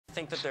I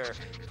think that they're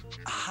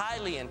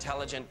highly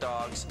intelligent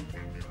dogs.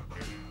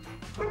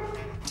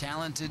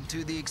 Talented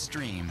to the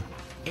extreme,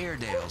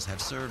 Airedales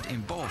have served in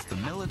both the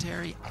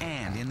military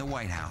and in the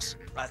White House.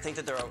 I think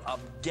that they're a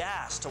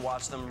gas to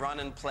watch them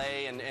run and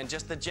play, and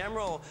just the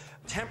general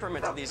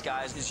temperament of these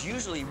guys is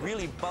usually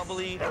really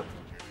bubbly.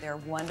 They're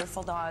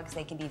wonderful dogs.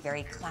 They can be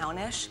very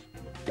clownish,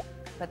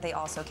 but they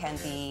also can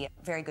be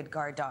very good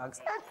guard dogs.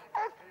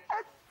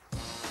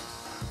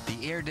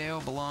 The Airedale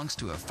belongs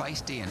to a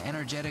feisty and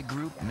energetic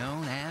group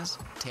known as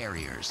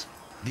Terriers.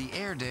 The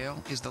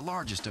Airedale is the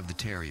largest of the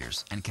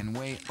Terriers and can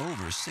weigh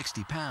over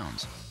 60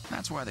 pounds.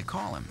 That's why they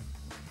call him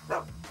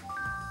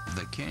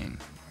the King.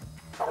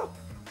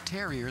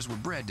 Terriers were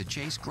bred to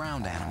chase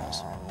ground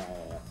animals.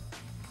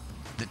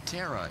 The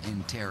terra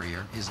in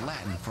terrier is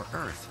Latin for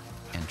earth,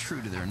 and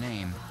true to their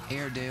name,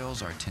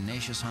 Airedales are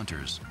tenacious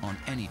hunters on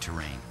any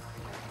terrain.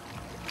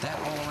 That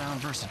all-around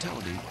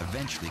versatility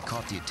eventually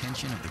caught the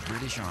attention of the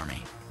British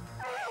Army.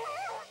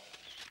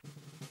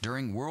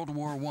 During World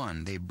War I,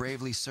 they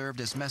bravely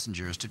served as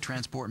messengers to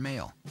transport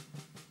mail.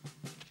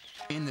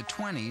 In the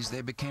 1920s,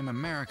 they became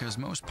America's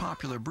most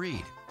popular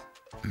breed,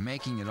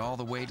 making it all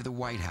the way to the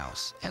White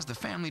House as the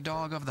family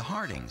dog of the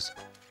Hardings.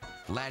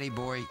 Laddie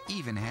Boy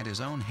even had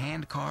his own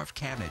hand-carved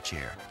cabinet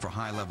chair for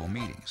high-level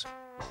meetings.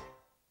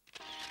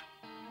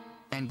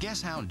 And guess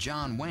how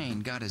John Wayne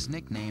got his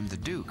nickname, the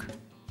Duke?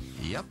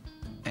 Yep,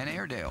 an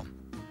Airedale.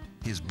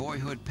 His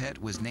boyhood pet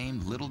was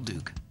named Little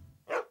Duke.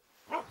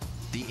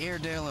 The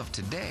Airedale of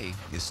today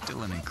is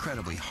still an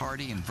incredibly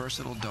hardy and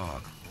versatile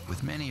dog,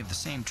 with many of the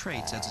same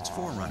traits as its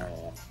forerunner,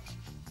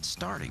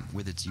 starting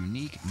with its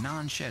unique,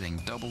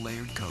 non-shedding,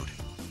 double-layered coat.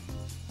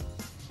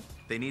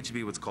 They need to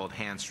be what's called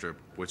hand strip,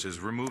 which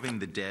is removing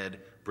the dead,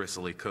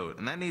 bristly coat.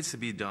 And that needs to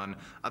be done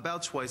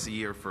about twice a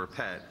year for a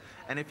pet.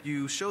 And if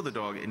you show the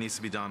dog, it needs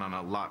to be done on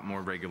a lot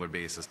more regular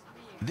basis.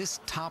 This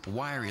top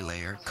wiry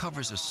layer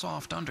covers a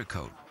soft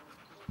undercoat,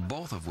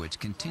 both of which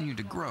continue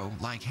to grow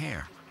like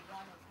hair.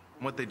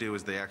 What they do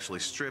is they actually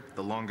strip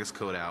the longest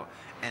coat out,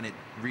 and it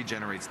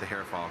regenerates the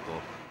hair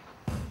follicle.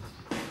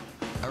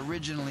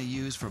 Originally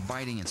used for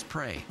biting its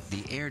prey,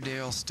 the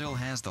Airedale still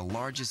has the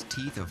largest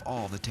teeth of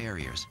all the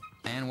Terriers.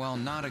 And while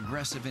not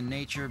aggressive in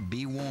nature,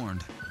 be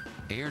warned,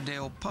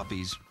 Airedale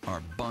puppies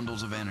are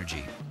bundles of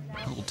energy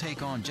who will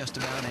take on just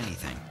about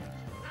anything.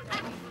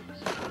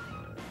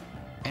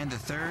 And the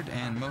third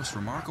and most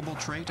remarkable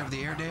trait of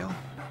the Airedale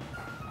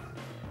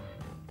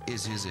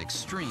is his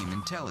extreme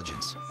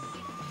intelligence.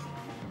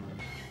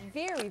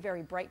 Very,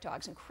 very bright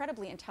dogs,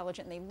 incredibly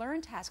intelligent, and they learn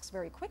tasks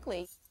very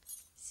quickly.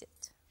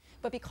 Sit.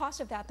 But because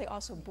of that, they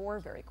also bore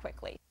very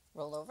quickly.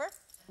 Roll over.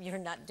 You're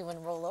not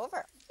doing roll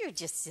over. You're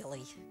just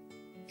silly.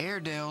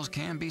 Airedales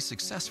can be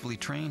successfully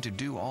trained to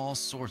do all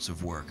sorts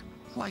of work,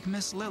 like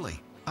Miss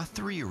Lily, a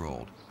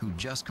 3-year-old who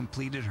just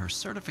completed her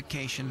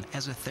certification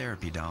as a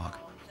therapy dog,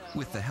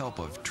 with the help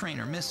of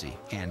trainer Missy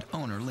and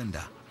owner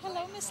Linda.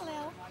 Hello, Miss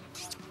Lil.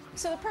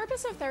 So the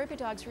purpose of therapy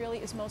dogs really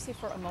is mostly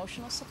for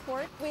emotional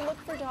support. We look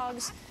for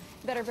dogs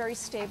that are very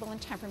stable in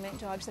temperament,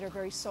 dogs that are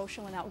very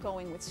social and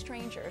outgoing with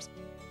strangers.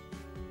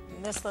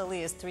 Miss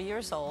Lily is 3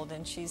 years old,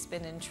 and she's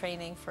been in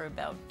training for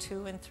about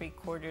 2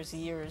 3/4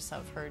 years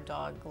of her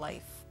dog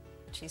life.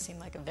 She seemed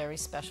like a very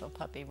special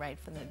puppy right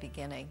from the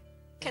beginning.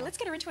 Okay, let's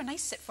get her into a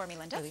nice sit for me,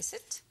 Linda. Lily,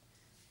 sit.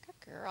 Good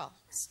girl.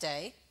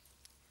 Stay.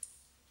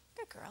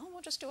 Good girl.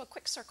 We'll just do a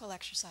quick circle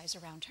exercise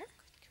around her.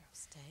 Good girl.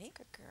 Stay.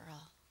 Good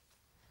girl.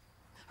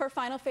 Her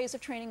final phase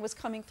of training was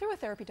coming through a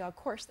therapy dog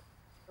course,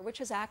 which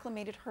has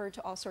acclimated her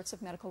to all sorts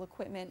of medical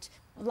equipment,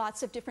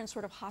 lots of different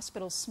sort of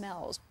hospital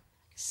smells.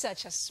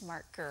 Such a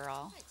smart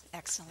girl.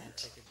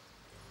 Excellent.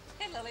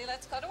 Hey, Lily,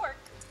 let's go to work.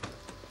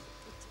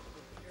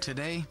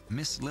 Today,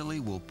 Miss Lily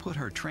will put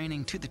her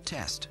training to the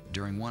test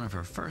during one of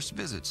her first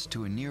visits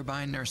to a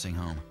nearby nursing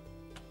home.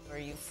 Where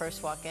you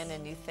first walk in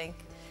and you think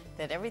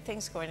that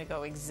everything's going to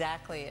go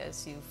exactly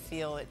as you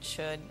feel it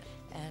should,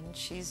 and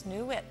she's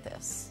new at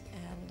this.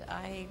 And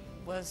I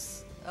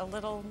was a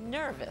little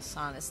nervous,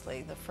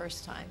 honestly, the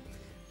first time.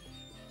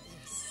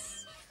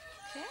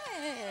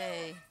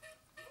 Okay.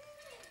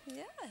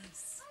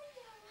 Yes.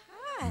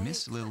 Hi.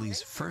 Miss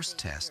Lily's first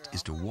test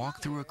is to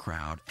walk through a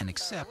crowd and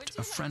accept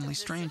a friendly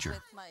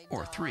stranger,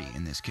 or 3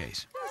 in this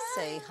case.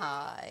 Say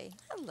hi.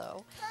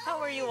 Hello. How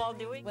are you all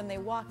doing? When they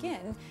walk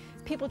in,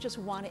 people just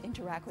want to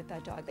interact with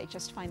that dog. They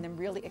just find them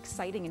really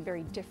exciting and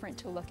very different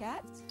to look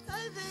at.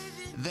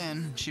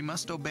 Then she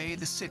must obey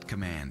the sit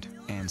command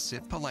and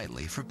sit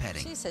politely for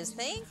petting. She says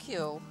thank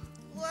you.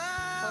 Wow.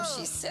 Oh,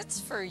 she sits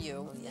for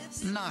you.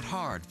 Yes. Not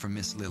hard for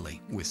Miss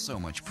Lily, with so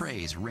much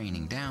praise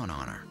raining down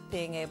on her.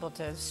 Being able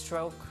to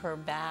stroke her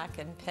back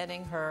and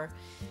petting her,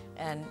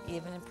 and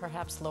even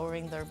perhaps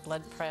lowering their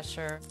blood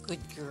pressure. Good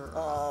girl.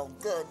 Oh,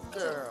 good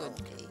girl.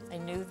 Good. I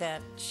knew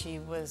that she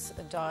was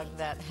a dog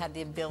that had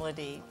the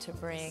ability to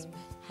bring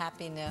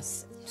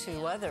happiness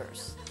to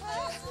others.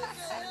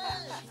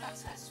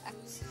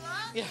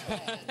 You're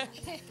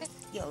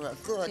a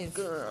good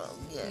girl.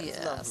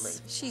 Yes, lovely.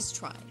 She's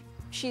trying.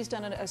 She's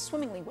done a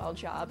swimmingly well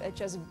job at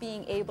just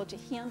being able to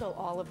handle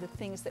all of the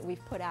things that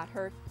we've put at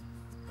her.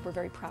 We're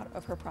very proud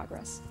of her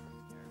progress.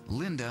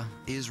 Linda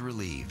is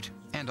relieved,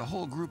 and a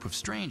whole group of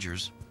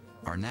strangers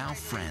are now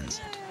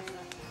friends.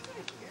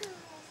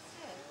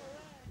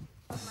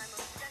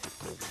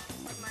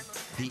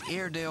 The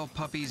Airedale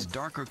puppy's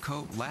darker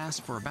coat lasts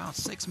for about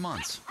 6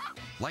 months.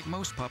 Like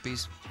most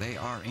puppies, they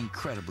are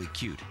incredibly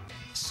cute.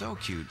 So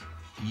cute,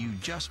 you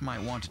just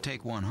might want to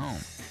take one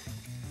home.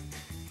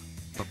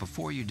 But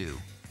before you do,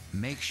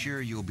 make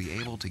sure you'll be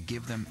able to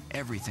give them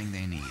everything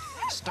they need,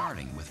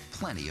 starting with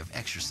plenty of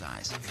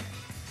exercise.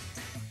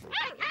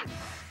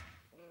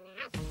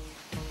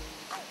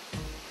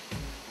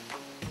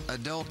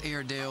 Adult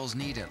Airedales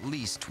need at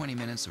least 20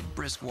 minutes of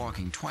brisk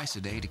walking twice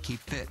a day to keep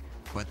fit,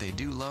 but they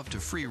do love to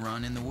free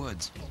run in the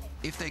woods.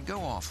 If they go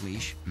off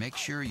leash, make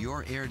sure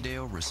your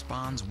Airedale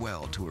responds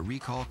well to a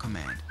recall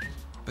command.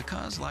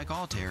 Because, like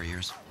all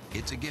terriers,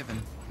 it's a given,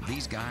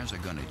 these guys are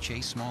going to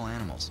chase small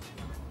animals.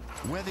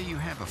 Whether you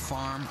have a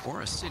farm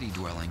or a city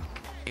dwelling,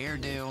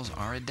 Airedales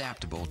are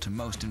adaptable to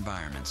most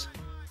environments.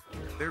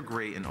 They're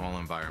great in all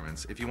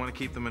environments. If you want to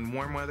keep them in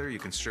warm weather, you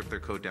can strip their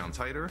coat down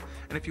tighter.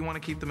 And if you want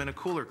to keep them in a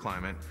cooler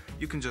climate,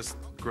 you can just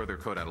grow their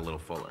coat out a little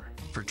fuller.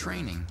 For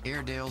training,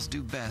 Airedales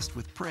do best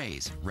with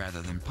praise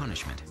rather than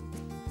punishment.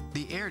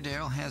 The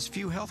Airedale has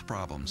few health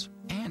problems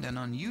and an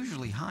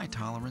unusually high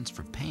tolerance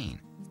for pain,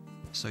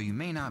 so you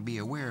may not be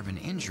aware of an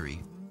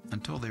injury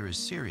until there is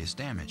serious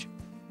damage.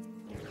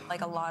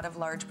 Like a lot of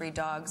large breed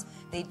dogs,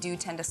 they do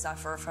tend to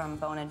suffer from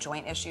bone and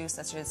joint issues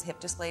such as hip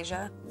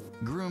dysplasia.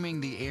 Grooming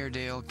the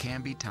Airedale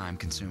can be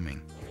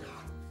time-consuming,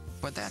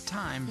 but that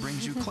time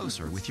brings you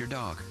closer with your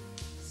dog.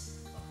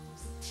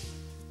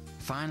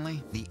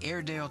 Finally, the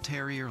Airedale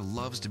Terrier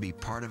loves to be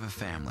part of a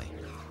family,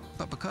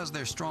 but because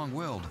they're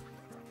strong-willed,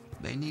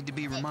 they need to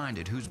be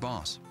reminded who's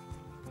boss.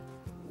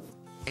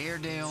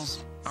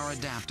 Airedales are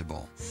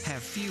adaptable,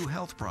 have few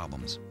health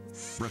problems,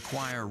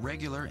 require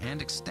regular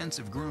and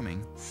extensive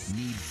grooming,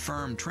 need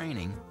firm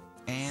training,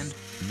 and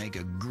make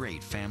a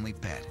great family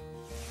pet.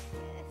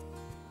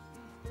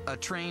 A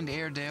trained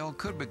Airedale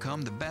could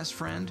become the best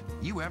friend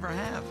you ever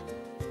have.